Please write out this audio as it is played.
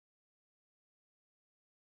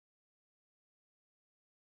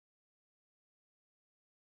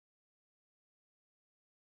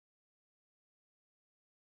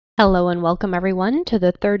Hello and welcome everyone to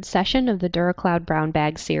the third session of the DuraCloud Brown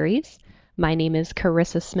Bag series. My name is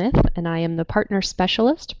Carissa Smith and I am the Partner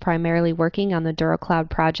Specialist primarily working on the DuraCloud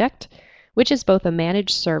project, which is both a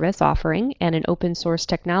managed service offering and an open source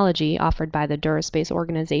technology offered by the DuraSpace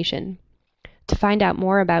organization. To find out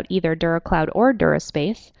more about either DuraCloud or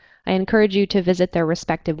DuraSpace, I encourage you to visit their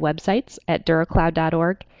respective websites at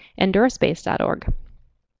duracloud.org and duraspace.org.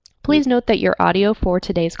 Please note that your audio for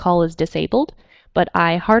today's call is disabled, but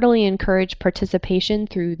I heartily encourage participation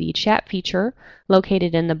through the chat feature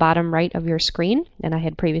located in the bottom right of your screen, and I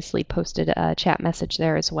had previously posted a chat message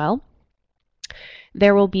there as well.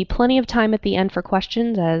 There will be plenty of time at the end for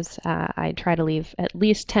questions, as I try to leave at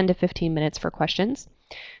least 10 to 15 minutes for questions.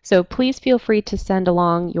 So please feel free to send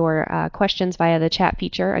along your questions via the chat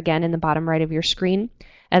feature, again in the bottom right of your screen,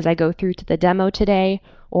 as I go through to the demo today,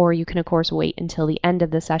 or you can of course wait until the end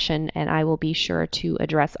of the session and I will be sure to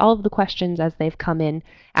address all of the questions as they've come in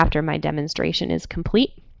after my demonstration is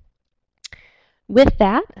complete. With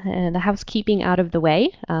that, the housekeeping out of the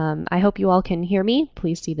way, I hope you all can hear me.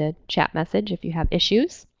 Please see the chat message if you have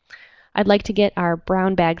issues. I'd like to get our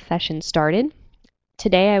brown bag session started.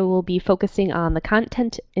 Today I will be focusing on the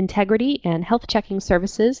content integrity and health checking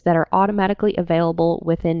services that are automatically available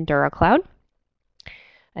within DuraCloud.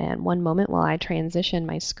 And one moment while I transition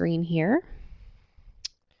my screen here.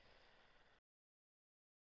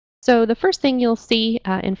 So the first thing you'll see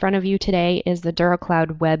in front of you today is the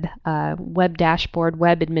DuraCloud web dashboard,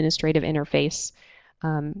 web administrative interface.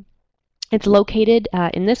 It's located,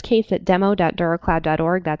 in this case, at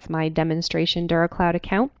demo.duracloud.org. That's my demonstration DuraCloud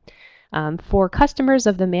account. For customers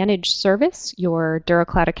of the managed service, your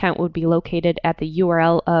DuraCloud account would be located at the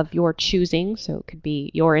URL of your choosing, so it could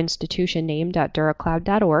be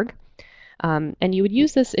yourinstitutionname.duracloud.org. And you would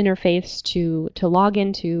use this interface to log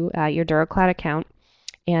into your DuraCloud account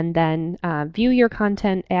and then view your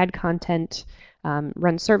content, add content,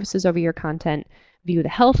 run services over your content, view the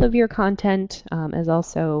health of your content, as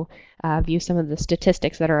also view some of the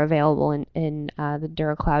statistics that are available in the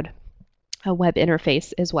DuraCloud web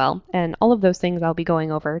interface as well. And all of those things I'll be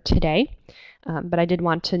going over today. But I did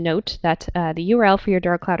want to note that the URL for your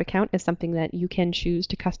DuraCloud account is something that you can choose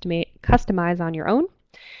to customize on your own.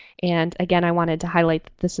 And again, I wanted to highlight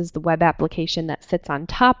that this is the web application that sits on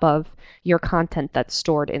top of your content that's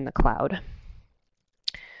stored in the cloud.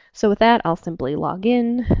 So with that, I'll simply log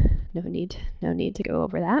in. No need to go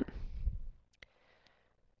over that.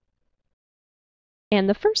 And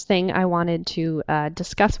the first thing I wanted to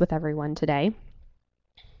discuss with everyone today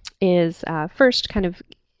is first kind of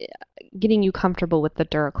getting you comfortable with the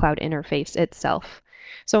DuraCloud interface itself.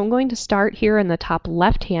 So I'm going to start here in the top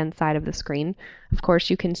left-hand side of the screen. Of course,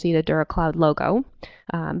 you can see the DuraCloud logo,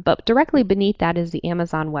 but directly beneath that is the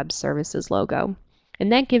Amazon Web Services logo. And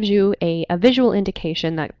that gives you a visual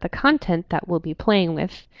indication that the content that we'll be playing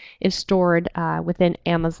with is stored within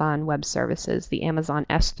Amazon Web Services, the Amazon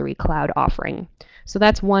S3 cloud offering. So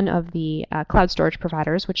that's one of the cloud storage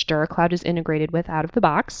providers which DuraCloud is integrated with out of the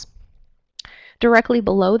box. Directly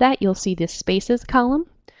below that, you'll see the Spaces column.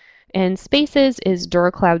 And Spaces is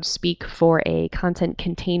DuraCloud speak for a content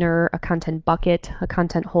container, a content bucket, a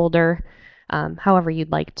content holder, however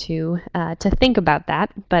you'd like to think about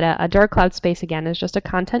that. But a DuraCloud space, again, is just a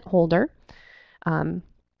content holder.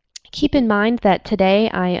 Keep in mind that today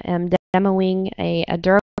I am demoing a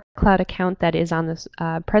DuraCloud account that is on this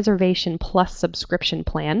Preservation Plus subscription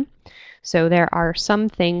plan. So there are some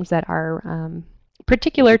things that are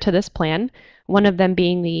particular to this plan, one of them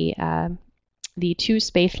being the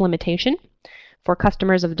 2-space limitation. For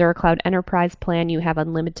customers of the DuraCloud Enterprise plan, you have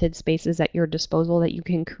unlimited spaces at your disposal that you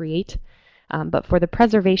can create. But for the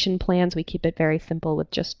preservation plans, we keep it very simple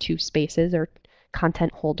with just 2 spaces or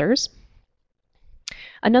content holders.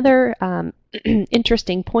 Another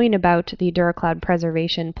interesting point about the DuraCloud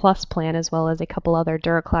Preservation Plus plan, as well as a couple other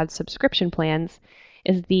DuraCloud subscription plans,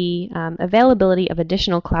 is the availability of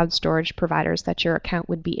additional cloud storage providers that your account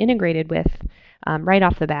would be integrated with right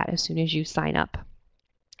off the bat as soon as you sign up.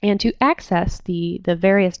 And to access the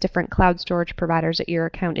various different cloud storage providers that your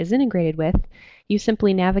account is integrated with, you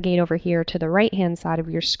simply navigate over here to the right-hand side of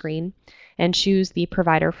your screen and choose the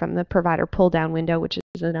provider from the provider pull-down window, which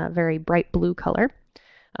is in a very bright blue color.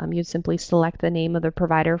 You'd simply select the name of the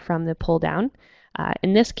provider from the pull-down.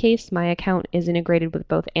 In this case, my account is integrated with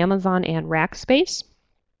both Amazon and Rackspace.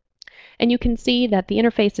 And you can see that the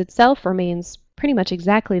interface itself remains pretty much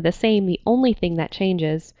exactly the same. The only thing that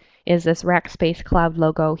changes is this Rackspace Cloud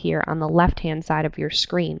logo here on the left-hand side of your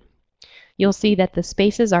screen. You'll see that the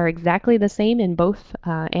spaces are exactly the same in both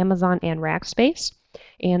Amazon and Rackspace,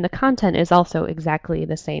 and the content is also exactly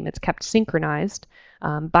the same. It's kept synchronized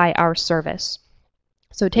by our service.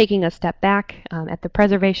 So taking a step back, at the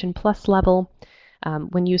Preservation Plus level,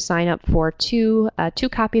 when you sign up for two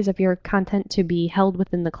copies of your content to be held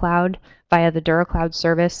within the cloud via the DuraCloud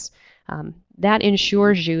service, that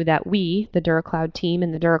ensures you that we, the DuraCloud team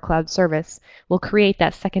and the DuraCloud service, will create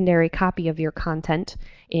that secondary copy of your content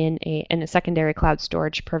in a secondary cloud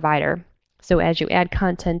storage provider. So as you add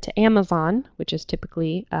content to Amazon, which is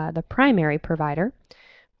typically the primary provider,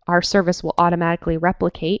 our service will automatically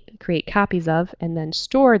replicate, create copies of, and then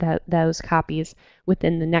store those copies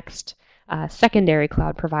within the next secondary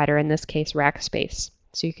cloud provider, in this case Rackspace.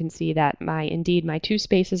 So you can see that my two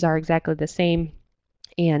spaces are exactly the same,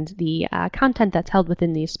 and the content that's held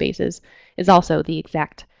within these spaces is also the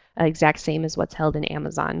exact same as what's held in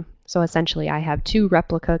Amazon. So essentially I have two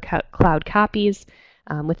replica cloud copies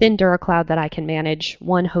within DuraCloud that I can manage,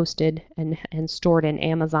 one hosted and stored in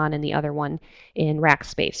Amazon and the other one in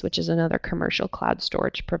Rackspace, which is another commercial cloud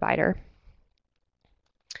storage provider.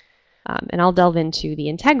 And I'll delve into the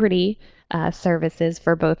integrity services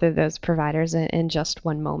for both of those providers in just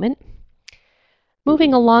one moment.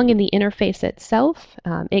 Moving along in the interface itself,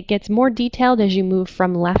 it gets more detailed as you move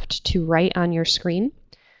from left to right on your screen.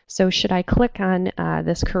 So should I click on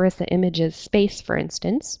this Carissa Images space, for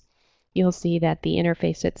instance, you'll see that the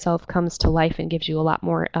interface itself comes to life and gives you a lot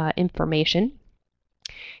more information.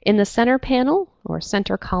 In the center panel, or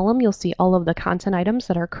center column, you'll see all of the content items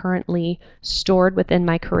that are currently stored within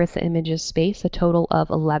my Carissa Images space, a total of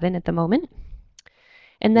 11 at the moment.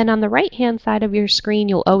 And then on the right-hand side of your screen,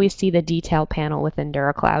 you'll always see the detail panel within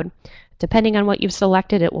DuraCloud. Depending on what you've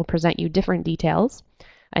selected, it will present you different details.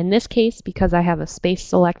 In this case, because I have a space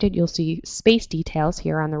selected, you'll see space details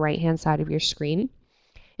here on the right-hand side of your screen.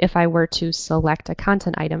 If I were to select a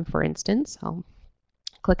content item, for instance, I'll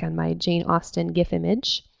click on my Jane Austen GIF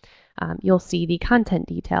image, you'll see the content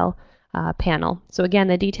detail panel. So again,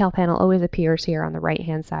 the detail panel always appears here on the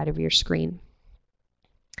right-hand side of your screen.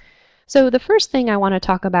 So the first thing I want to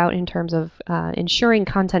talk about in terms of ensuring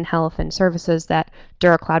content health and services that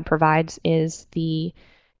DuraCloud provides is the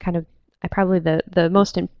kind of, probably the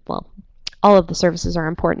most, well, all of the services are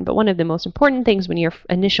important, but one of the most important things when you're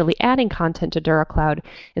initially adding content to DuraCloud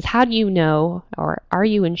is how do you know, or are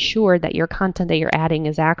you ensured that your content that you're adding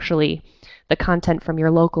is actually the content from your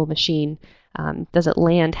local machine? Does it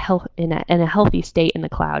land in a healthy state in the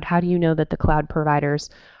cloud? How do you know that the cloud providers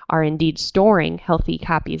are indeed storing healthy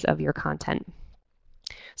copies of your content?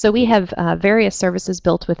 So we have various services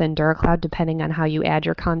built within DuraCloud depending on how you add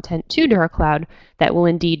your content to DuraCloud that will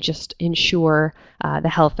indeed just ensure the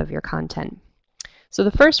health of your content. So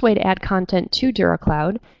the first way to add content to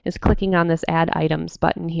DuraCloud is clicking on this Add Items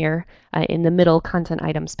button here in the middle Content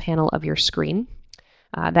Items panel of your screen.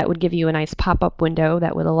 That would give you a nice pop-up window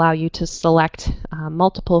that would allow you to select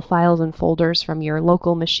multiple files and folders from your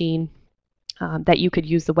local machine that you could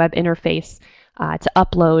use the web interface to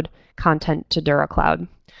upload content to DuraCloud.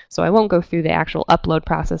 So I won't go through the actual upload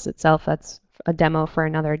process itself. That's a demo for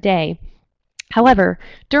another day. However,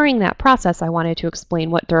 during that process, I wanted to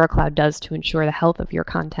explain what DuraCloud does to ensure the health of your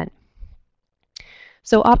content.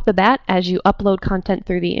 So off the bat, as you upload content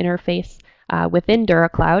through the interface within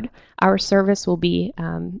DuraCloud, our service will be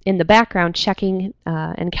in the background checking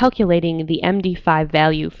and calculating the MD5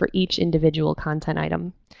 value for each individual content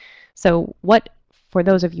item. So for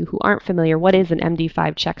those of you who aren't familiar, what is an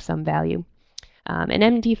MD5 checksum value? An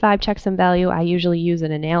MD5 checksum value I usually use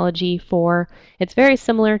an analogy for. It's very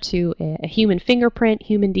similar to a human fingerprint,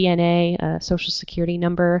 human DNA, a social security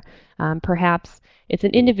number, perhaps. It's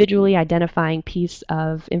an individually identifying piece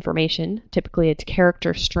of information, typically it's a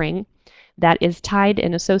character string, that is tied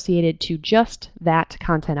and associated to just that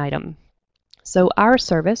content item. So our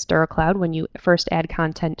service, DuraCloud, when you first add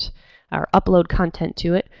content or upload content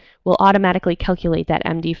to it, will automatically calculate that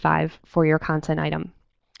MD5 for your content item.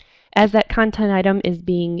 As that content item is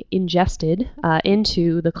being ingested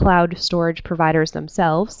into the cloud storage providers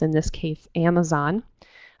themselves, in this case Amazon,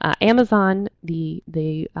 Amazon, the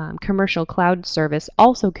commercial cloud service,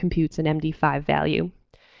 also computes an MD5 value.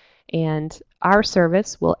 And our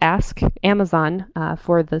service will ask Amazon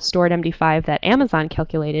for the stored MD5 that Amazon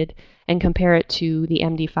calculated and compare it to the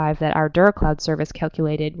MD5 that our DuraCloud service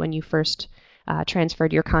calculated when you first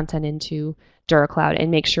transferred your content into DuraCloud, and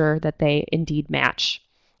make sure that they indeed match.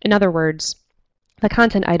 In other words, the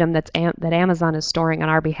content item that Amazon is storing on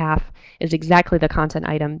our behalf is exactly the content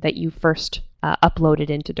item that you first uploaded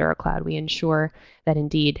into DuraCloud. We ensure that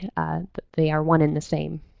indeed they are one and the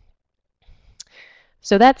same.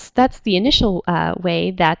 So that's the initial way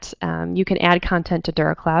that you can add content to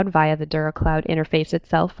DuraCloud via the DuraCloud interface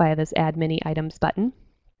itself, via this Add Many Items button.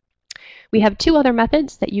 We have two other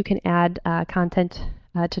methods that you can add content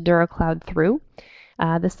to DuraCloud through.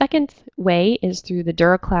 The second way is through the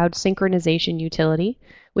DuraCloud synchronization utility,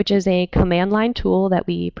 which is a command line tool that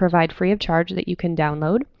we provide free of charge that you can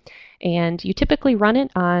download. And you typically run it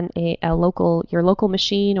on your local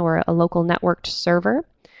machine or a local networked server.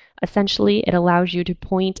 Essentially, it allows you to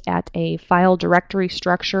point at a file directory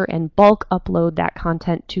structure and bulk upload that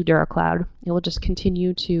content to DuraCloud. It will just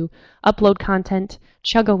continue to upload content,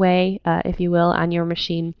 chug away, if you will, on your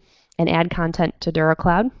machine and add content to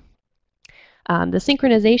DuraCloud. The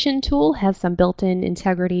synchronization tool has some built-in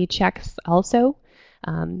integrity checks also.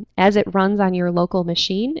 As it runs on your local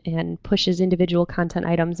machine and pushes individual content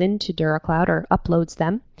items into DuraCloud or uploads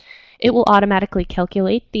them, it will automatically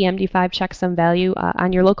calculate the MD5 checksum value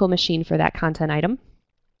on your local machine for that content item.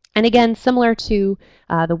 And again, similar to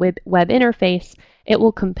the web interface, it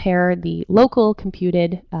will compare the local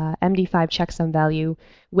computed MD5 checksum value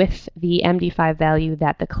with the MD5 value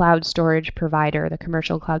that the cloud storage provider, the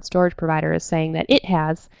commercial cloud storage provider, is saying that it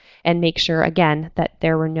has, and make sure, again, that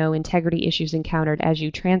there were no integrity issues encountered as you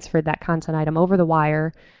transferred that content item over the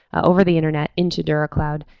wire, over the internet into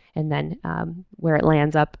DuraCloud, and then where it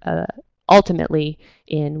lands up ultimately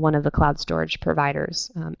in one of the cloud storage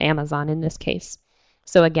providers, Amazon in this case.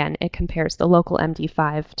 So again, it compares the local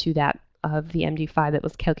MD5 to that of the MD5 that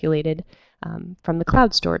was calculated from the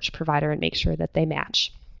cloud storage provider and make sure that they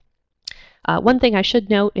match. One thing I should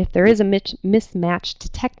note, if there is a mismatch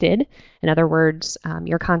detected, in other words,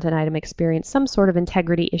 your content item experienced some sort of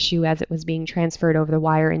integrity issue as it was being transferred over the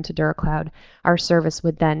wire into DuraCloud, our service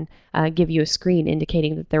would then give you a screen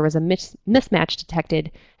indicating that there was a mismatch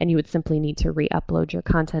detected, and you would simply need to re-upload your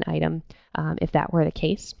content item if that were the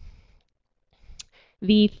case.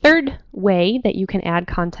 The third way that you can add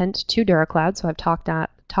content to DuraCloud, so I've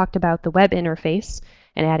talked about the web interface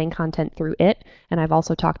and adding content through it, and I've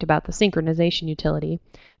also talked about the synchronization utility.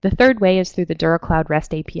 The third way is through the DuraCloud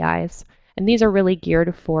REST APIs, and these are really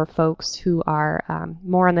geared for folks who are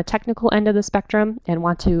more on the technical end of the spectrum and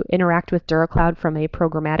want to interact with DuraCloud from a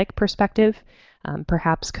programmatic perspective.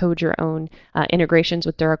 Perhaps code your own integrations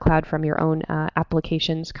with DuraCloud from your own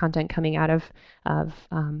applications, content coming out of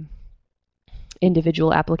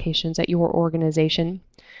individual applications at your organization.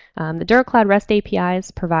 The DuraCloud REST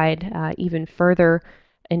APIs provide even further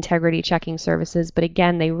integrity checking services, but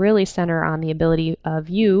again, they really center on the ability of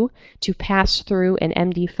you to pass through an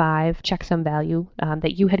MD5 checksum value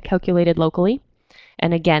that you had calculated locally.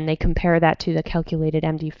 And again, they compare that to the calculated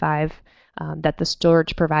MD5 that the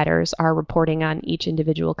storage providers are reporting on each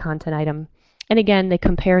individual content item. And again, they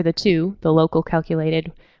compare the two, the local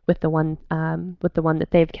calculated with the one that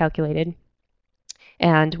they've calculated.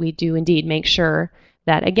 And we do indeed make sure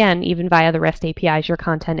that, again, even via the REST APIs, your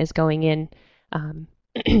content is going in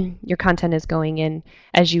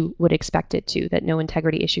as you would expect it to, that no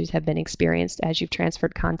integrity issues have been experienced as you've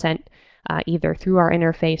transferred content either through our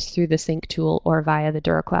interface, through the sync tool, or via the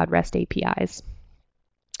DuraCloud REST APIs.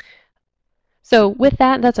 So with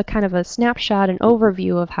that, that's a kind of a snapshot, an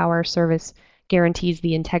overview of how our service guarantees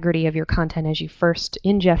the integrity of your content as you first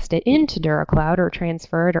ingest it into DuraCloud or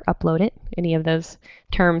transfer it or upload it. Any of those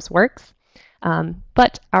terms works.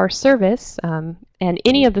 But our service and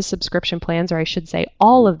any of the subscription plans, or I should say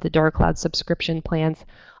all of the DuraCloud subscription plans,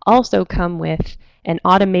 also come with an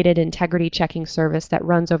automated integrity checking service that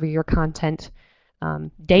runs over your content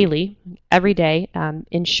daily, every day,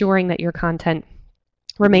 ensuring that your content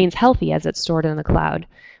remains healthy as it's stored in the cloud,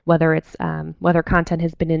 whether content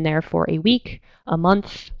has been in there for a week, a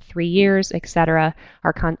month, 3 years, etc.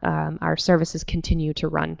 Our services continue to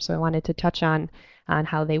run. So I wanted to touch on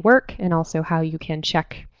how they work and also how you can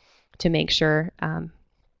check to make sure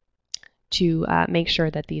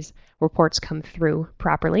that these reports come through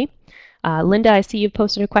properly. Linda, I see you've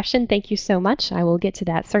posted a question. Thank you so much. I will get to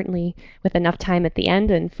that certainly with enough time at the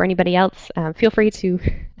end. And for anybody else, feel free to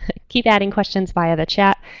keep adding questions via the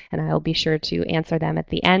chat, and I'll be sure to answer them at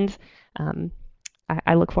the end.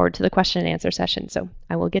 I look forward to the question and answer session, so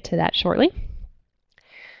I will get to that shortly.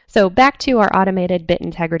 So back to our automated bit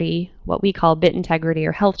integrity, what we call bit integrity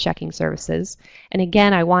or health checking services. And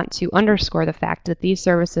again, I want to underscore the fact that these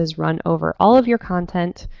services run over all of your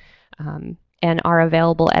content and are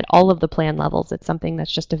available at all of the plan levels. It's something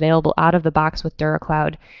that's just available out of the box with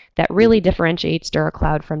DuraCloud that really differentiates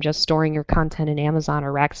DuraCloud from just storing your content in Amazon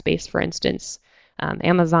or Rackspace, for instance.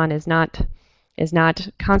 Amazon is not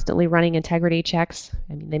constantly running integrity checks.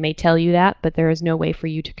 I mean, they may tell you that, but there is no way for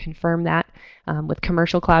you to confirm that with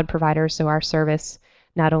commercial cloud providers. So our service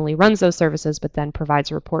not only runs those services, but then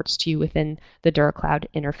provides reports to you within the DuraCloud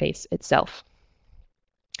interface itself.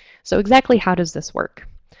 So exactly how does this work?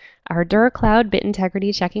 Our DuraCloud bit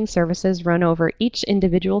integrity checking services run over each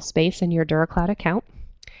individual space in your DuraCloud account.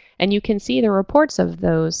 And you can see the reports of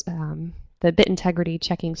those, the bit integrity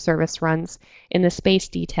checking service runs in the space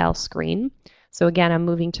detail screen. So again, I'm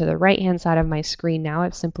moving to the right-hand side of my screen now.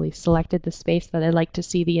 I've simply selected the space that I'd like to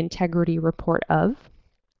see the integrity report of.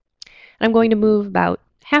 And I'm going to move about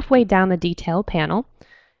halfway down the detail panel.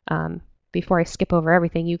 Before I skip over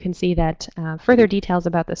everything, you can see that further details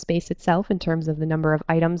about the space itself in terms of the number of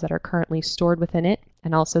items that are currently stored within it,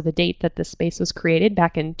 and also the date that the space was created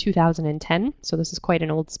back in 2010. So this is quite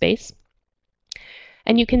an old space.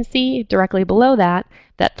 And you can see directly below that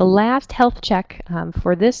the last health check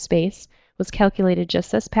for this space was calculated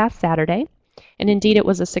just this past Saturday. And indeed, it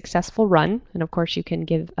was a successful run. And of course, you can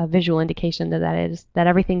give a visual indication that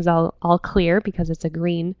everything's all clear because it's a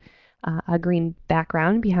green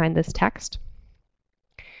background behind this text.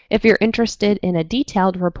 If you're interested in a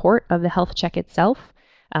detailed report of the health check itself,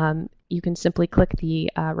 you can simply click the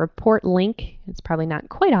report link. It's probably not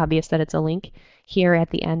quite obvious that it's a link here at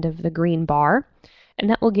the end of the green bar. And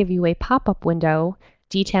that will give you a pop-up window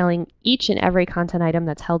detailing each and every content item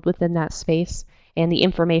that's held within that space and the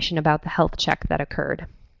information about the health check that occurred.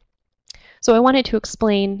 So I wanted to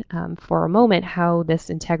explain for a moment how this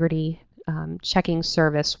integrity checking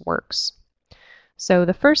service works. So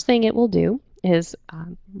the first thing it will do is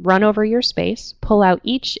run over your space, pull out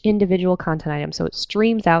each individual content item. So it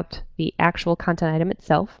streams out the actual content item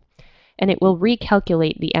itself, and it will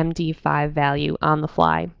recalculate the MD5 value on the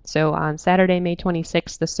fly. So on Saturday, May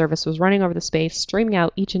 26th, the service was running over the space, streaming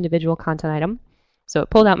out each individual content item. So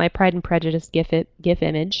it pulled out my Pride and Prejudice GIF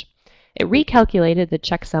image. It recalculated the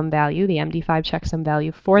checksum value, the MD5 checksum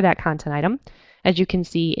value for that content item, as you can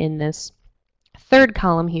see in this third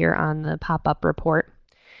column here on the pop-up report.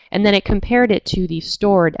 And then it compared it to the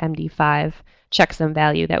stored MD5 checksum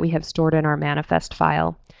value that we have stored in our manifest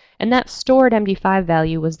file. And that stored MD5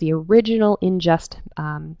 value was the original ingest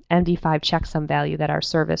MD5 checksum value that our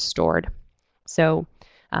service stored. So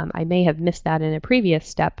I may have missed that in a previous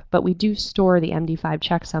step, but we do store the MD5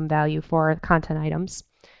 checksum value for our content items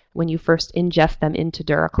when you first ingest them into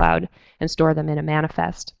DuraCloud and store them in a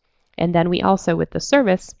manifest. And then we also, with the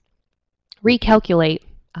service, recalculate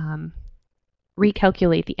the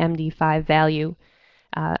MD5 value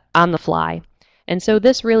on the fly. And so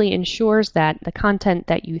this really ensures that the content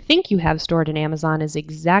that you think you have stored in Amazon is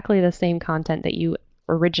exactly the same content that you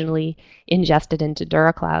originally ingested into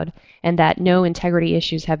DuraCloud, and that no integrity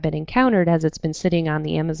issues have been encountered as it's been sitting on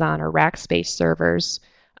the Amazon or Rackspace servers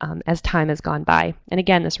as time has gone by. And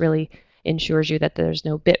again, this really ensures you that there's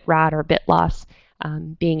no bit rot or bit loss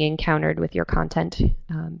being encountered with your content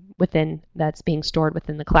that's being stored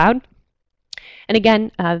within the cloud. And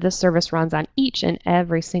again, this service runs on each and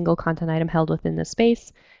every single content item held within the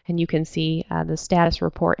space, and you can see the status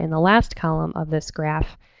report in the last column of this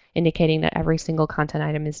graph indicating that every single content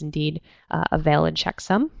item is indeed a valid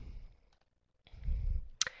checksum.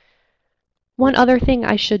 One other thing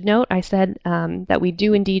I should note, I said that we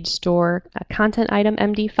do indeed store content item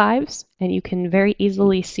MD5s, and you can very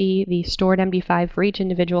easily see the stored MD5 for each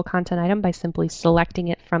individual content item by simply selecting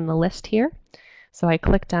it from the list here. So I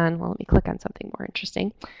clicked on, well, let me click on something more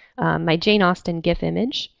interesting, my Jane Austen GIF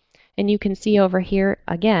image, and you can see over here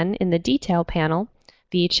again in the detail panel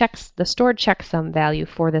the stored checksum value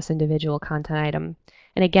for this individual content item.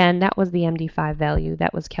 And again, that was the MD5 value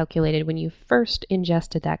that was calculated when you first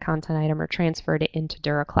ingested that content item or transferred it into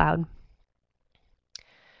DuraCloud.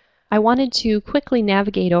 I wanted to quickly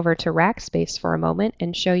navigate over to Rackspace for a moment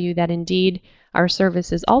and show you that indeed our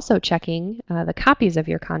service is also checking the copies of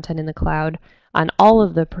your content in the cloud on all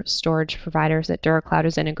of the storage providers that DuraCloud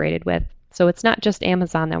is integrated with. So it's not just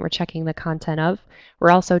Amazon that we're checking the content of,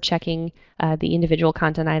 we're also checking the individual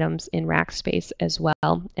content items in Rackspace as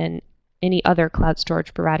well, and any other cloud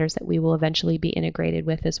storage providers that we will eventually be integrated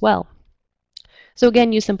with as well. So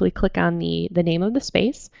again, you simply click on the name of the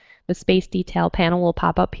space. The space detail panel will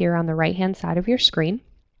pop up here on the right-hand side of your screen.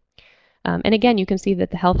 And again, you can see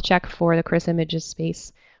that the health check for the Chris Images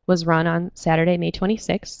space was run on Saturday, May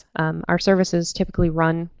 26th. Our services typically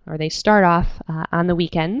run, or they start off on the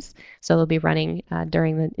weekends, so they'll be running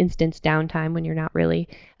during the instance downtime when you're not really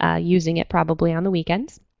using it, probably on the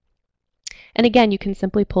weekends. And again, you can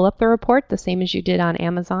simply pull up the report the same as you did on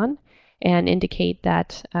Amazon and indicate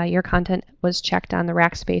that your content was checked on the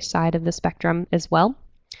Rackspace side of the spectrum as well.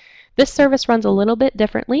 This service runs a little bit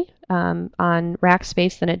differently on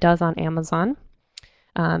Rackspace than it does on Amazon.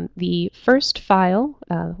 The first column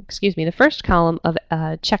of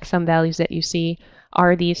checksum values that you see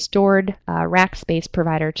are the stored Rackspace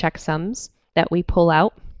provider checksums that we pull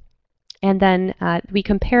out. And then we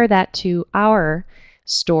compare that to our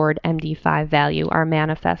stored MD5 value, our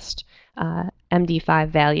manifest MD5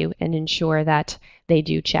 value and ensure that they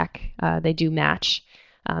do check, they do match.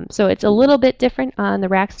 So it's a little bit different on the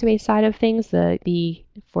Rackspace side of things.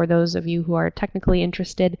 For those of you who are technically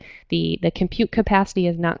interested, the compute capacity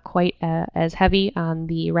is not quite as heavy on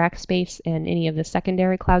the Rackspace and any of the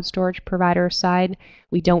secondary cloud storage provider side.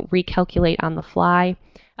 We don't recalculate on the fly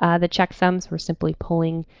the checksums. We're simply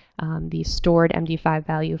pulling the stored MD5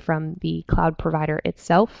 value from the cloud provider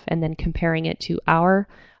itself and then comparing it to our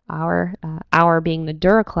being the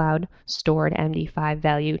DuraCloud stored MD5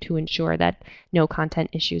 value to ensure that no content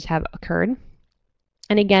issues have occurred.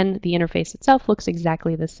 And again, the interface itself looks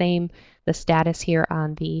exactly the same. The status here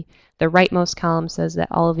on the rightmost column says that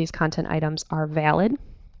all of these content items are valid,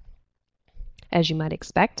 as you might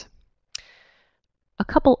expect. A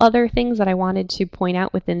couple other things that I wanted to point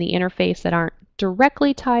out within the interface that aren't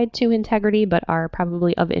directly tied to integrity but are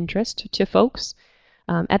probably of interest to folks.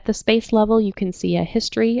 At the space level, you can see a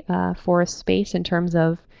history for a space in terms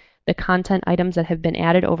of the content items that have been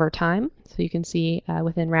added over time. So you can see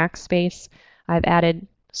within Rackspace, I've added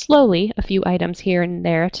slowly a few items here and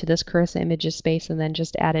there to this Carissa Images space, and then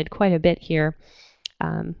just added quite a bit here,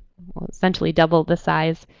 essentially doubled the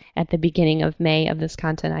size at the beginning of May of this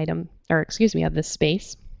content item, or excuse me, of this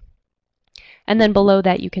space. And then below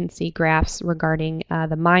that, you can see graphs regarding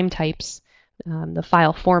the MIME types, the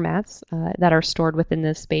file formats that are stored within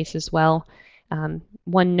this space as well.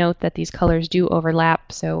 One note that these colors do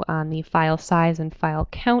overlap, so on the file size and file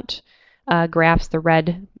count graphs, the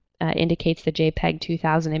red indicates the JPEG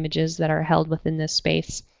 2000 images that are held within this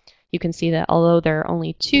space. You can see that although there are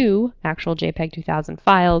only 2 actual JPEG 2000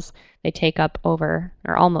 files, they take up over,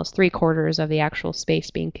 or almost 3/4 of the actual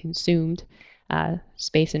space being consumed,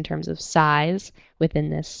 space in terms of size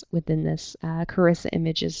within this Carissa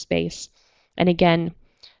Images space. And again,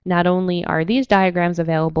 not only are these diagrams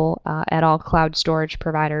available at all cloud storage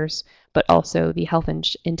providers, but also the health and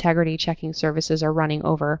integrity checking services are running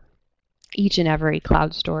over each and every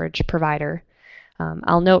cloud storage provider.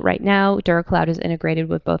 I'll note right now, DuraCloud is integrated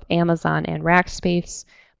with both Amazon and Rackspace,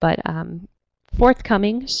 but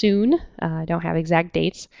forthcoming soon, I don't have exact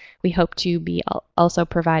dates, we hope to be also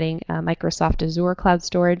providing Microsoft Azure cloud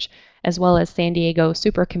storage, as well as San Diego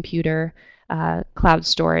supercomputer cloud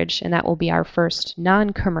storage, and that will be our first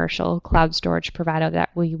non-commercial cloud storage provider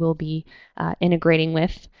that we will be integrating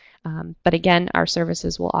with. But again, our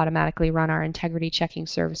services will automatically run our integrity checking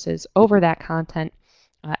services over that content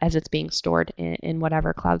as it's being stored in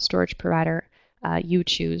whatever cloud storage provider you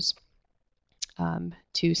choose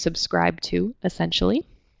to subscribe to, essentially.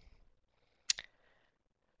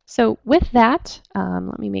 So with that,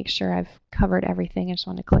 let me make sure I've covered everything. I just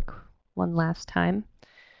want to click one last time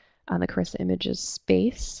on the Carissa Images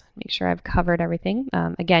space, make sure I've covered everything.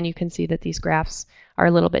 Again, you can see that these graphs are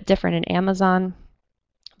a little bit different in Amazon,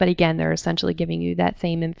 but again, they're essentially giving you that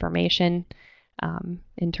same information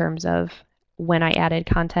in terms of when I added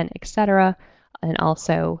content, etc., and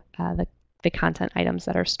also the content items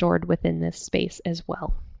that are stored within this space as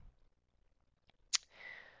well.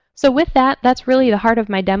 So with that, that's really the heart of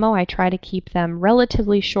my demo. I try to keep them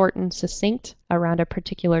relatively short and succinct around a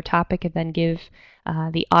particular topic and then give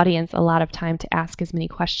the audience a lot of time to ask as many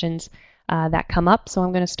questions that come up. So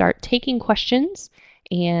I'm going to start taking questions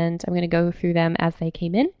and I'm going to go through them as they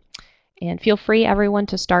came in. And feel free, everyone,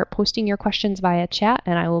 to start posting your questions via chat,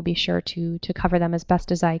 and I will be sure to cover them as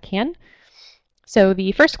best as I can. So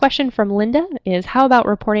the first question from Linda is, how about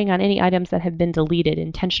reporting on any items that have been deleted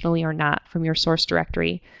intentionally or not from your source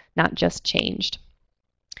directory, not just changed?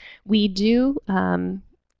 We do the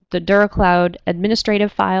DuraCloud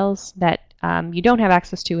administrative files that you don't have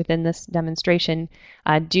access to within this demonstration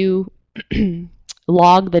do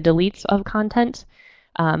log the deletes of content,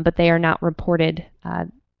 but they are not reported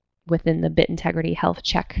within the bit integrity health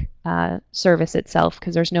check service itself,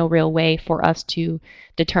 because there's no real way for us to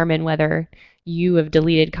determine whether you have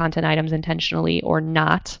deleted content items intentionally or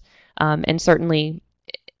not. And certainly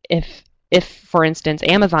if for instance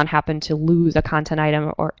Amazon happened to lose a content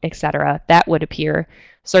item or etc., that would appear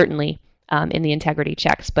certainly in the integrity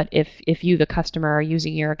checks. But if you, the customer, are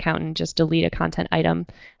using your account and just delete a content item,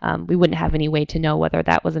 we wouldn't have any way to know whether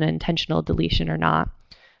that was an intentional deletion or not.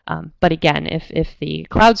 But again, if the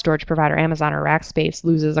cloud storage provider, Amazon or Rackspace,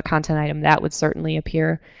 loses a content item, that would certainly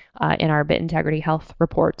appear in our bit integrity health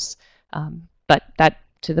reports. But that,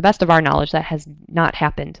 to the best of our knowledge, that has not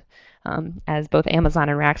happened, as both Amazon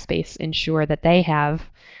and Rackspace ensure that they have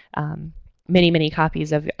many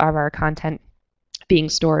copies of our content being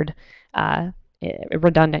stored,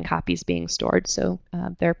 redundant copies being stored. So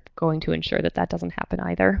they're going to ensure that that doesn't happen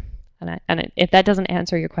either. And if that doesn't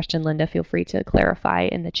answer your question, Linda, feel free to clarify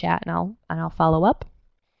in the chat, and I'll follow up.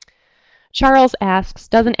 Charles asks,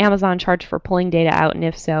 doesn't Amazon charge for pulling data out, and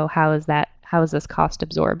if so, how is this cost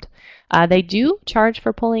absorbed? They do charge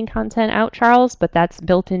for pulling content out, Charles, but that's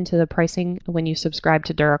built into the pricing when you subscribe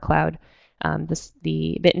to DuraCloud.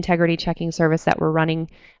 The bit integrity checking service that we're running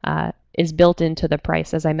is built into the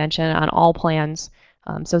price, as I mentioned, on all plans.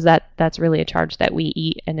 So that's really a charge that we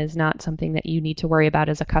eat and is not something that you need to worry about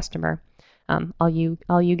as a customer. All you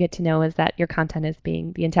get to know is that your content is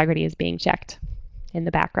the integrity is being checked in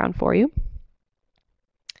the background for you.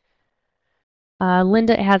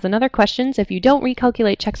 Linda has another question. If you don't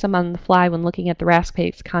recalculate checksum on the fly when looking at the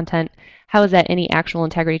Rackspace content, how is it that any actual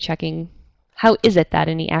integrity checking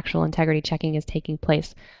is taking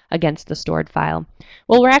place against the stored file?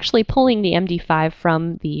 Well, we're actually pulling the MD5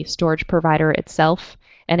 from the storage provider itself.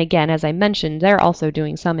 And again, as I mentioned, they're also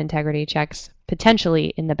doing some integrity checks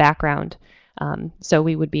potentially in the background. So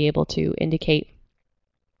we would be able to indicate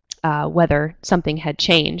whether something had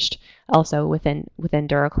changed also within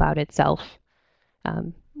DuraCloud itself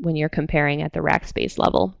when you're comparing at the Rackspace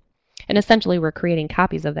level. And essentially, we're creating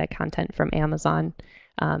copies of that content from Amazon.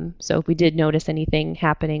 So if we did notice anything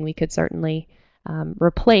happening, we could certainly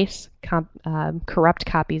replace corrupt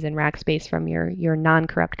copies in Rackspace from your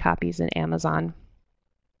non-corrupt copies in Amazon.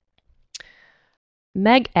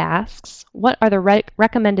 Meg asks, what are the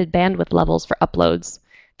recommended bandwidth levels for uploads?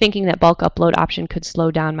 Thinking that bulk upload option could slow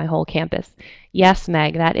down my whole campus. Yes,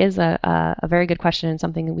 Meg, that is a very good question and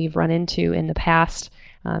something that we've run into in the past.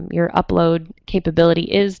 Your upload capability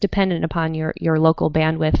is dependent upon your local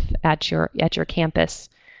bandwidth at your campus.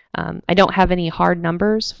 I don't have any hard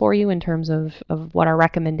numbers for you in terms of what our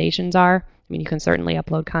recommendations are. I mean, you can certainly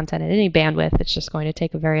upload content at any bandwidth. It's just going to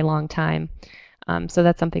take a very long time. So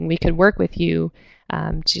that's something we could work with you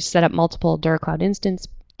to set up multiple DuraCloud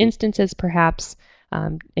instances, perhaps.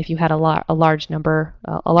 If you had a large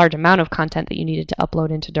amount of content that you needed to upload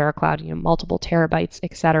into DuraCloud, multiple terabytes,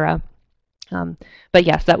 etc. But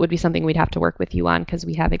yes, that would be something we'd have to work with you on, because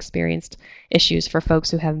we have experienced issues for folks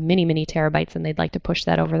who have many terabytes and they'd like to push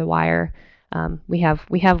that over the wire. We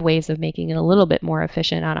have ways of making it a little bit more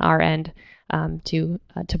efficient on our end to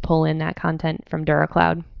pull in that content from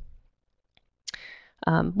DuraCloud.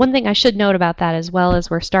 One thing I should note about that as well is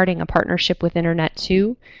we're starting a partnership with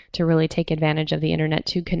Internet2 to really take advantage of the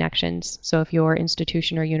Internet2 connections. So if your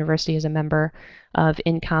institution or university is a member of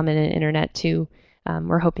InCommon and Internet2,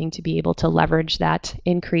 we're hoping to be able to leverage that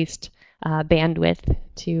increased bandwidth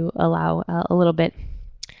to allow a little bit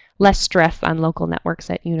less stress on local networks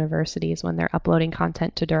at universities when they're uploading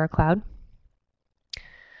content to DuraCloud.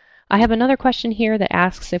 I have another question here that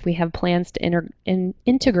asks if we have plans to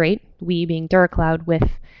integrate, we being DuraCloud, with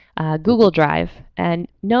Google Drive. And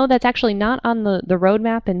no, that's actually not on the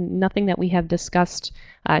roadmap and nothing that we have discussed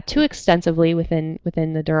too extensively within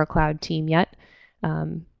the DuraCloud team yet.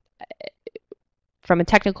 From a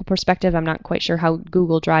technical perspective, I'm not quite sure how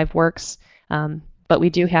Google Drive works, but we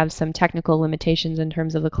do have some technical limitations in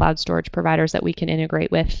terms of the cloud storage providers that we can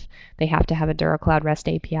integrate with. They have to have a DuraCloud REST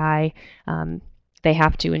API. They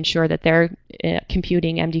have to ensure that they're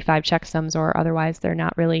computing MD5 checksums, or otherwise they're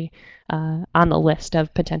not really on the list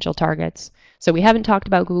of potential targets. So we haven't talked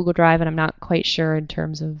about Google Drive, and I'm not quite sure in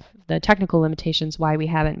terms of the technical limitations why we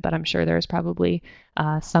haven't, but I'm sure there's probably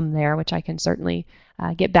some there, which I can certainly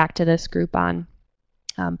get back to this group on.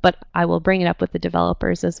 But I will bring it up with the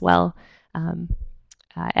developers as well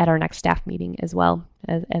at our next staff meeting as well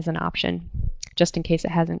as an option, just in case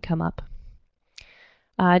it hasn't come up.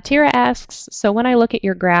 Tira asks, so when I look at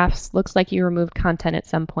your graphs, looks like you removed content at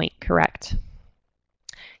some point, correct?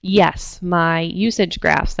 Yes, my usage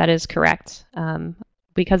graphs, that is correct.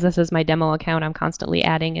 Because this is my demo account, I'm constantly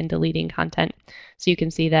adding and deleting content. So you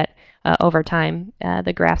can see that over time,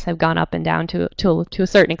 the graphs have gone up and down to a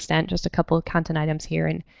certain extent, just a couple of content items here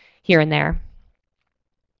and there.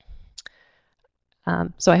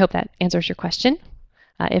 So I hope that answers your question.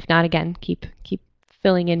 If not, again, keep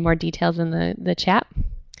filling in more details in the chat.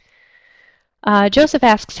 Joseph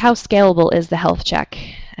asks, how scalable is the health check?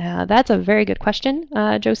 That's a very good question,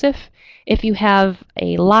 Joseph. If you have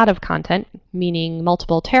a lot of content, meaning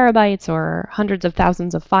multiple terabytes or hundreds of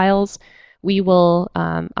thousands of files, we will,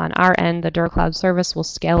 on our end, the DuraCloud service will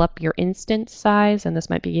scale up your instance size, and this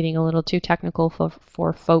might be getting a little too technical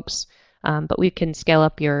for folks, but we can scale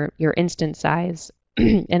up your instance size.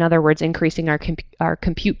 In other words, increasing our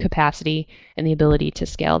compute capacity and the ability to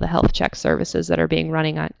scale the health check services that are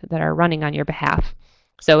running on your behalf.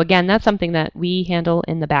 So again, that's something that we handle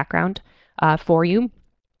in the background for you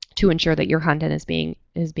to ensure that your content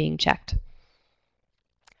is being checked.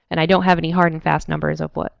 And I don't have any hard and fast numbers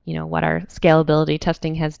of what our scalability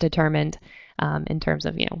testing has determined. in terms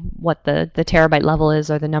of what the terabyte level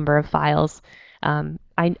is or the number of files.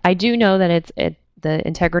 I do know that the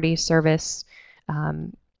integrity service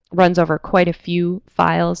runs over quite a few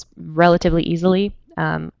files relatively easily,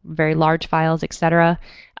 very large files, etc.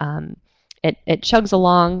 It chugs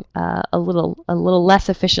along a little less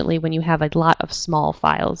efficiently when you have a lot of small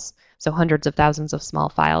files, so hundreds of thousands of small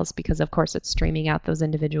files, because of course it's streaming out those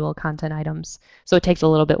individual content items. So it takes a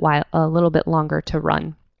little bit longer to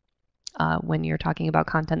run when you're talking about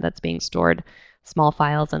content that's being stored, small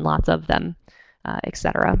files and lots of them,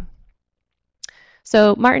 etc.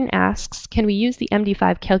 So Martin asks, can we use the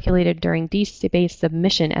MD5 calculated during DSpace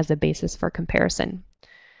submission as a basis for comparison?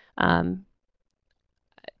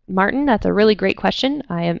 Martin, that's a really great question.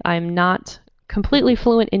 I'm not completely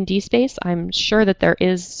fluent in DSpace. I'm sure that there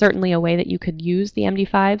is certainly a way that you could use the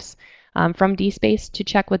MD5s from DSpace to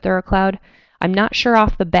check with DuraCloud. I'm not sure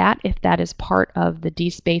off the bat if that is part of the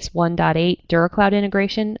DSpace 1.8 DuraCloud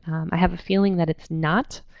integration. I have a feeling that it's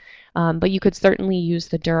not, but you could certainly use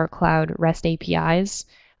the DuraCloud REST APIs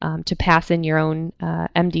to pass in your own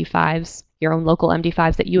MD5s, your own local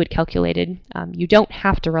MD5s that you had calculated. You don't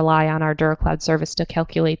have to rely on our DuraCloud service to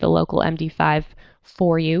calculate the local MD5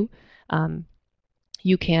 for you.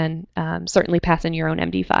 You can certainly pass in your own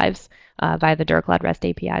MD5s via the DuraCloud REST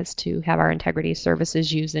APIs to have our integrity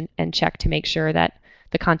services use and check to make sure that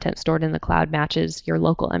the content stored in the cloud matches your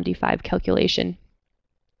local MD5 calculation.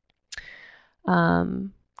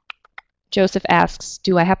 Joseph asks,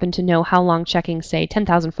 do I happen to know how long checking, say,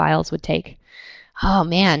 10,000 files would take? Oh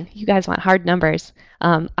man, you guys want hard numbers.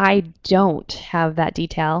 I don't have that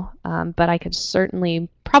detail, but I could certainly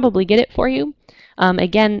probably get it for you.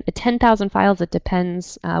 Again, 10,000 files, it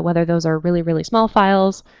depends whether those are really, really small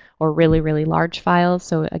files or really, really large files.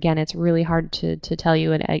 So again, it's really hard to tell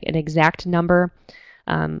you an exact number,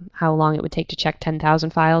 how long it would take to check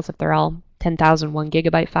 10,000 files. If they're all 10,000 1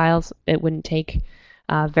 gigabyte files, it wouldn't take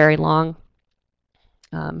very long.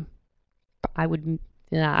 I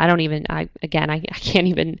can't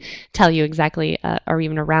even tell you exactly or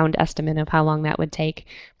even a round estimate of how long that would take.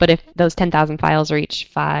 But if those 10,000 files are each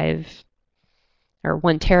 5 or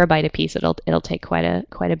 1 terabyte a piece, it'll take quite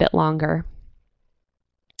a bit longer.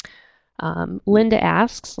 Linda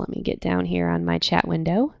asks, let me get down here on my chat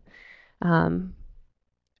window.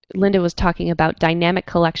 Linda was talking about dynamic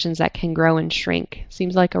collections that can grow and shrink.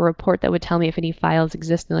 Seems like a report that would tell me if any files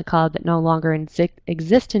exist in the cloud that no longer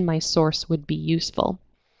exist in my source would be useful.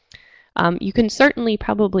 You can certainly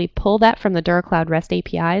probably pull that from the DuraCloud REST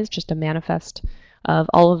APIs, just a manifest of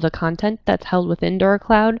all of the content that's held within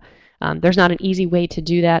DuraCloud. There's not an easy way to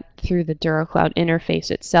do that through the DuraCloud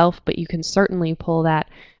interface itself, but you can certainly pull that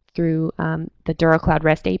through the DuraCloud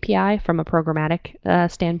REST API from a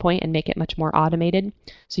programmatic standpoint and make it much more automated.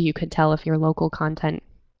 So you could tell if your local content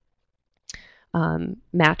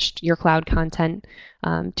matched your cloud content.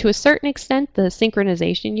 To a certain extent, the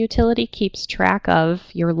synchronization utility keeps track of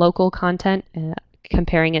your local content,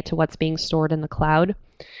 comparing it to what's being stored in the cloud.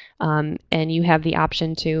 And you have the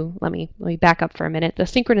option to, let me back up for a minute. The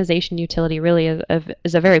synchronization utility really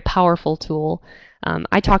is a very powerful tool.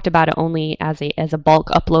 I talked about it only as a bulk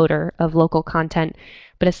uploader of local content,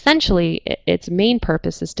 but essentially its main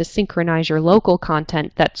purpose is to synchronize your local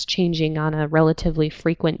content that's changing on a relatively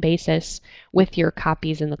frequent basis with your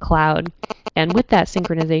copies in the cloud. And with that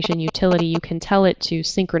synchronization utility, you can tell it to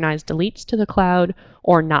synchronize deletes to the cloud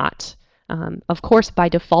or not. Of course, by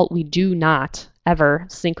default, we do not ever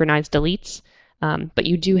synchronize deletes, but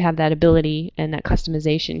you do have that ability and that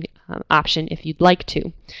customization option if you'd like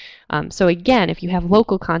to. So again, if you have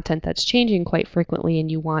local content that's changing quite frequently and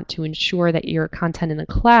you want to ensure that your content in the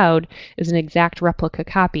cloud is an exact replica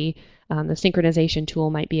copy, the synchronization tool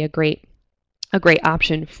might be a great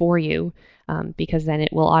option for you, because then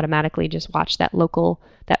it will automatically just watch that local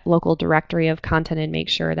directory of content and make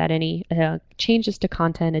sure that any changes to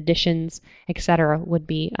content, additions, etc., would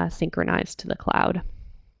be synchronized to the cloud.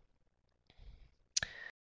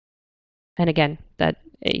 And again, that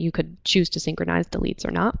you could choose to synchronize deletes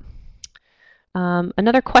or not.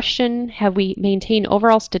 Another question, have we maintained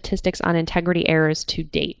overall statistics on integrity errors to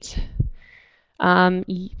date?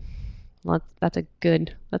 Well, that's a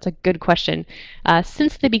good question.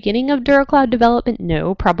 Since the beginning of DuraCloud development,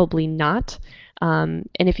 no, probably not. And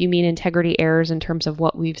if you mean integrity errors in terms of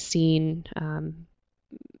what we've seen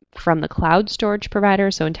from the cloud storage provider,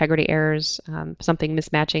 so integrity errors, something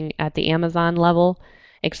mismatching at the Amazon level,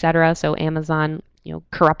 etc. So Amazon,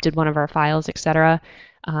 corrupted one of our files, etc.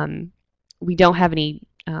 We don't have any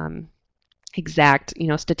exact,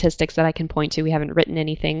 statistics that I can point to. We haven't written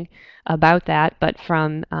anything about that, but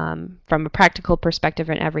from a practical perspective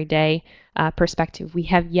and everyday perspective, we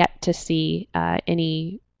have yet to see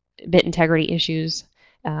any bit integrity issues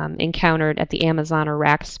encountered at the Amazon or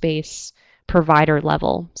Rackspace provider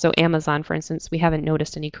level. So Amazon, for instance, we haven't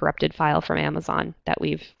noticed any corrupted file from Amazon that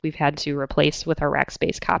we've had to replace with our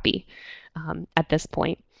Rackspace copy at this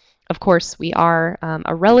point. Of course, we are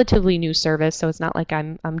a relatively new service, so it's not like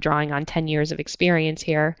I'm drawing on 10 years of experience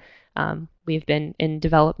here. We've been in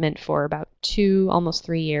development for about almost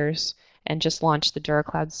 3 years, and just launched the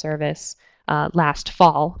DuraCloud service last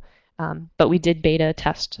fall. But we did beta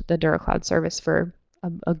test the DuraCloud service for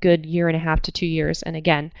a good 1.5 to 2 years, and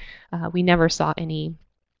again, we never saw any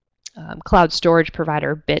cloud storage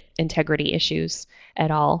provider bit integrity issues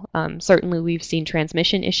at all. Certainly we've seen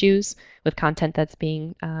transmission issues with content that's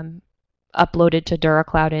being uploaded to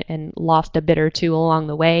DuraCloud and lost a bit or two along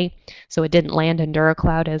the way, so it didn't land in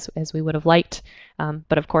DuraCloud as we would have liked.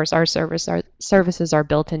 But of course our services are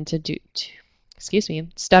built excuse me, I'm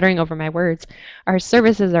stuttering over my words. Our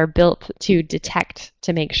services are built to detect,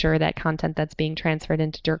 to make sure that content that's being transferred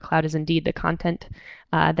into DuraCloud is indeed the content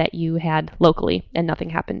that you had locally and nothing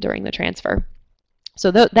happened during the transfer. So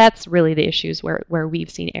that's really the issues where we've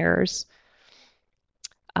seen errors.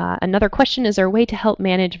 Another question, is there a way to help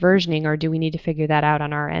manage versioning, or do we need to figure that out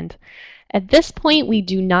on our end? At this point, we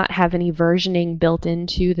do not have any versioning built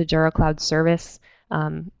into the DuraCloud service.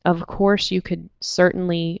 Of course, you could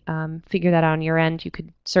certainly figure that out on your end. You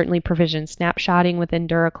could certainly provision snapshotting within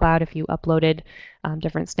DuraCloud. If you uploaded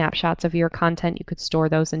different snapshots of your content, you could store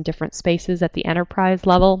those in different spaces at the enterprise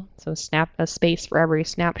level. So a space for every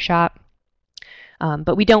snapshot.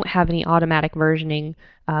 But we don't have any automatic versioning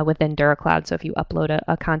within DuraCloud. So if you upload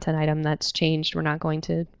a content item that's changed, we're not going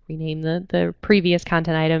to rename the previous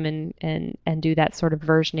content item and do that sort of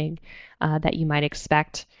versioning that you might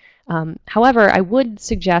expect. However, I would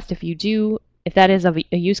suggest if that is a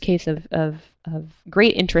use case of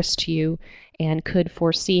great interest to you and could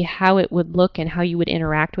foresee how it would look and how you would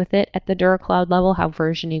interact with it at the DuraCloud level, how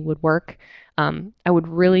versioning would work, I would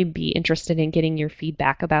really be interested in getting your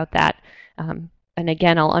feedback about that. And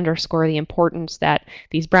again, I'll underscore the importance that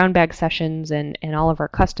these brown bag sessions and all of our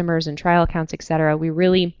customers and trial accounts, etc., we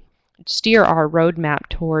really steer our roadmap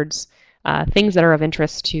towards things that are of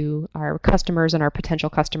interest to our customers and our potential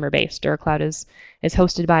customer base. DuraCloud is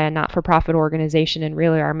hosted by a not-for-profit organization, and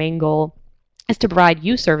really our main goal is to provide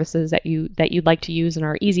you services that you'd like to use and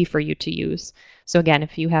are easy for you to use. So again,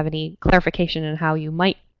 if you have any clarification on how you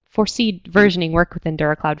might foresee versioning work within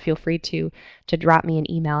DuraCloud, feel free to drop me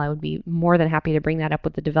an email. I would be more than happy to bring that up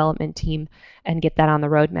with the development team and get that on the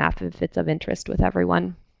roadmap if it's of interest with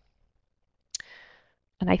everyone.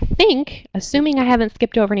 And I think, assuming I haven't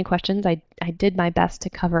skipped over any questions, I did my best to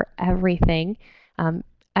cover everything.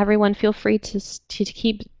 Everyone feel free to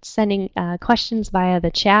keep sending questions via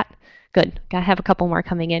the chat. Good, I have a couple more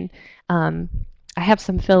coming in. I have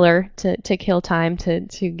some filler to kill time to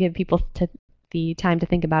give people the time to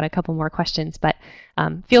think about a couple more questions, but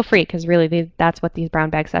feel free, because really that's what these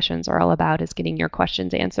brown bag sessions are all about, is getting your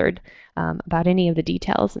questions answered about any of the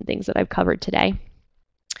details and things that I've covered today.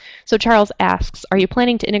 So Charles asks, are you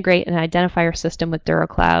planning to integrate an identifier system with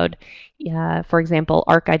DuraCloud, for example,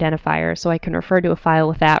 ARC identifier, so I can refer to a file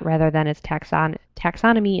with that rather than its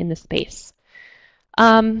taxonomy in the space?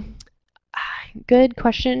 Good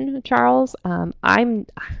question, Charles. I'm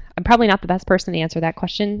probably not the best person to answer that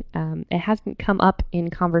question. It hasn't come up in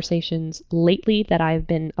conversations lately that I've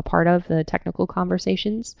been a part of, the technical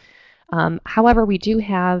conversations. However, we do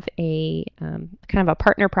have a kind of a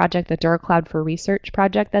partner project, the DuraCloud for Research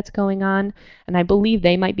project that's going on, and I believe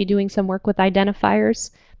they might be doing some work with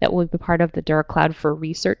identifiers that will be part of the DuraCloud for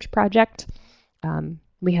Research project.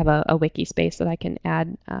 We have a wiki space that I can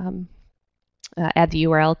add the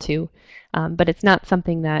URL to, but it's not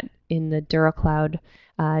something that in the DuraCloud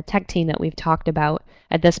tech team that we've talked about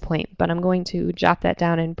at this point, but I'm going to jot that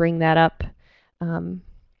down and bring that up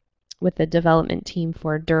with the development team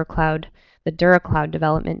for DuraCloud, the DuraCloud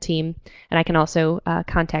development team, and I can also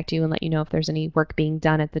contact you and let you know if there's any work being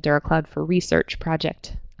done at the DuraCloud for Research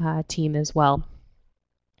project team as well.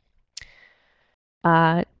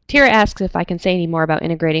 Tira asks if I can say any more about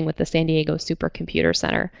integrating with the San Diego Supercomputer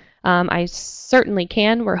Center. I certainly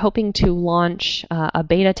can. We're hoping to launch a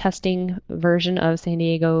beta testing version of San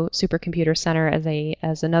Diego Supercomputer Center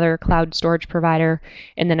as another cloud storage provider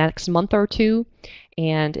in the next month or two.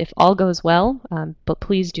 And if all goes well, but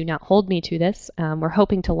please do not hold me to this, we're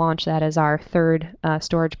hoping to launch that as our third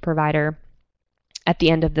storage provider at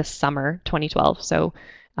the end of this summer, 2012. So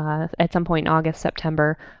at some point in August,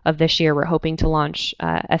 September of this year. We're hoping to launch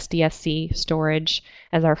SDSC storage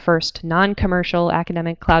as our first non-commercial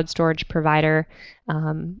academic cloud storage provider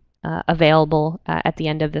available at the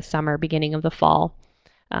end of the summer, beginning of the fall.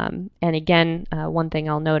 And again, one thing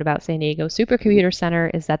I'll note about San Diego Supercomputer Center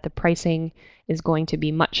is that the pricing is going to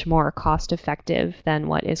be much more cost effective than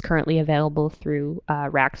what is currently available through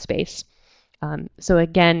Rackspace. So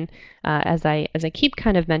again, as I keep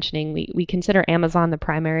kind of mentioning, we consider Amazon the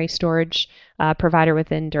primary storage provider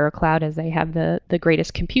within DuraCloud, as they have the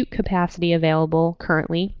greatest compute capacity available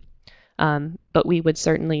currently. But we would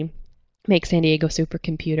certainly make San Diego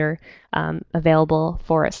Supercomputer available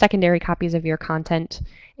for secondary copies of your content,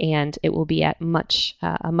 and it will be at a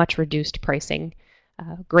much reduced pricing,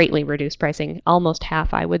 greatly reduced pricing, almost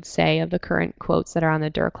half, I would say, of the current quotes that are on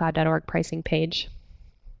the DuraCloud.org pricing page.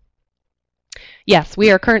 Yes,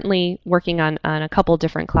 we are currently working on a couple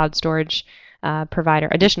different cloud storage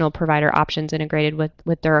additional provider options integrated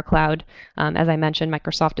with DuraCloud. As I mentioned,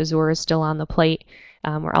 Microsoft Azure is still on the plate.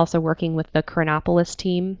 We're also working with the Chronopolis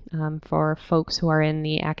team for folks who are in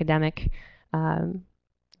the academic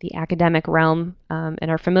realm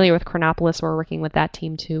and are familiar with Chronopolis. We're working with that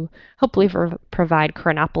team to hopefully provide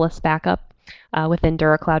Chronopolis backup within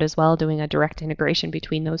DuraCloud as well, doing a direct integration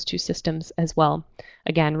between those two systems as well.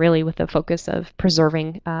 Again, really with the focus of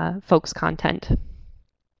preserving folks' content.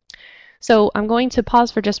 So I'm going to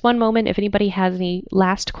pause for just one moment. If anybody has any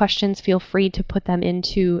last questions, feel free to put them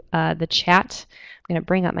into the chat. I'm going to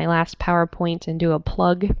bring up my last PowerPoint and do a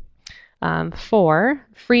plug for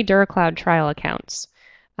free DuraCloud trial accounts.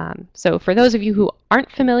 So for those of you who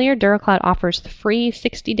aren't familiar, DuraCloud offers free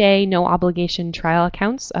 60-day, no obligation trial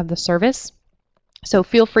accounts of the service. So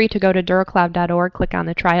feel free to go to DuraCloud.org, click on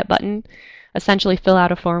the Try It button, essentially fill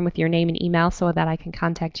out a form with your name and email so that I can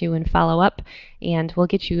contact you and follow up, and we'll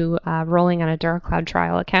get you rolling on a DuraCloud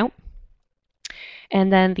trial account.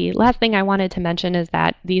 And then the last thing I wanted to mention is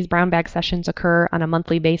that these brown bag sessions occur on a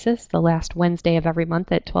monthly basis, the last Wednesday of every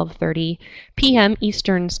month at 12:30 p.m.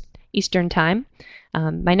 Eastern Time.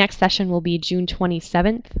 My next session will be June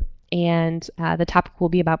 27th, and the topic will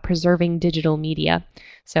be about preserving digital media.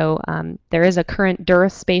 So there is a current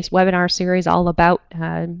DuraSpace webinar series all about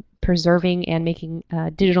preserving and making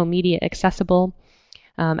digital media accessible.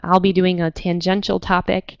 I'll be doing a tangential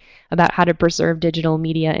topic about how to preserve digital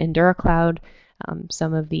media in DuraCloud,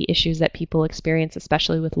 some of the issues that people experience,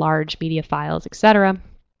 especially with large media files, etc.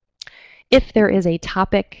 If there is a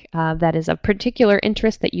topic that is of particular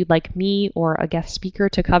interest that you'd like me or a guest speaker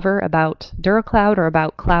to cover about DuraCloud or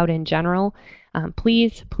about cloud in general,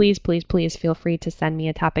 please feel free to send me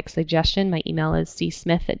a topic suggestion. My email is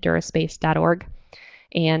csmith@duraspace.org.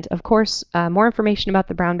 And of course, more information about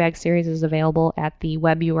the Brown Bag series is available at the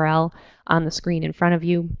web URL on the screen in front of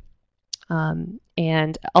you.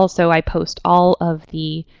 And also I post all of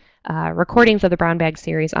the recordings of the Brown Bag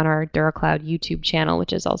series on our DuraCloud YouTube channel,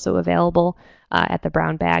 which is also available at the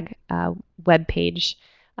Brown Bag webpage.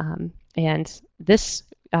 And this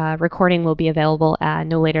recording will be available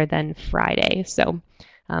no later than Friday. So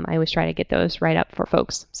I always try to get those right up for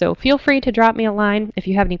folks. So feel free to drop me a line if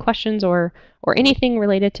you have any questions or anything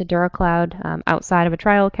related to DuraCloud outside of a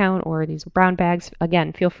trial account or these brown bags.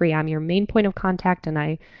 Again, feel free. I'm your main point of contact, and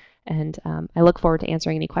I look forward to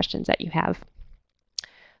answering any questions that you have.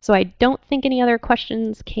 So I don't think any other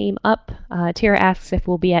questions came up. Tira asks if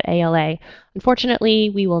we'll be at ALA. Unfortunately,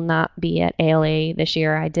 we will not be at ALA this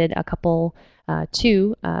year. I did a couple,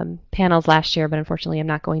 two panels last year, but unfortunately I'm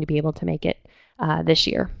not going to be able to make it this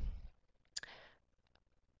year.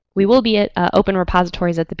 We will be at Open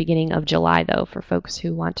Repositories at the beginning of July, though, for folks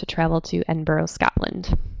who want to travel to Edinburgh,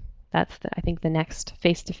 Scotland. That's, I think, the next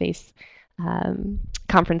face-to-face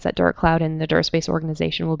conference that DuraCloud and the DuraSpace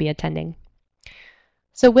organization will be attending.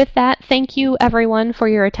 So with that, thank you everyone for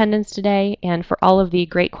your attendance today and for all of the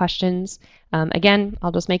great questions. Again,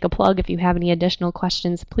 I'll just make a plug. If you have any additional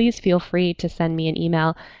questions, please feel free to send me an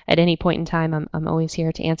email at any point in time. I'm always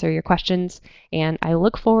here to answer your questions. And I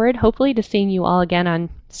look forward, hopefully, to seeing you all again on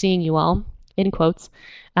in quotes,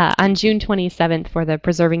 on June 27th for the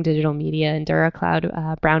Preserving Digital Media and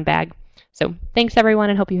DuraCloud Brown Bag. So thanks everyone,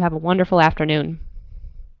 and hope you have a wonderful afternoon.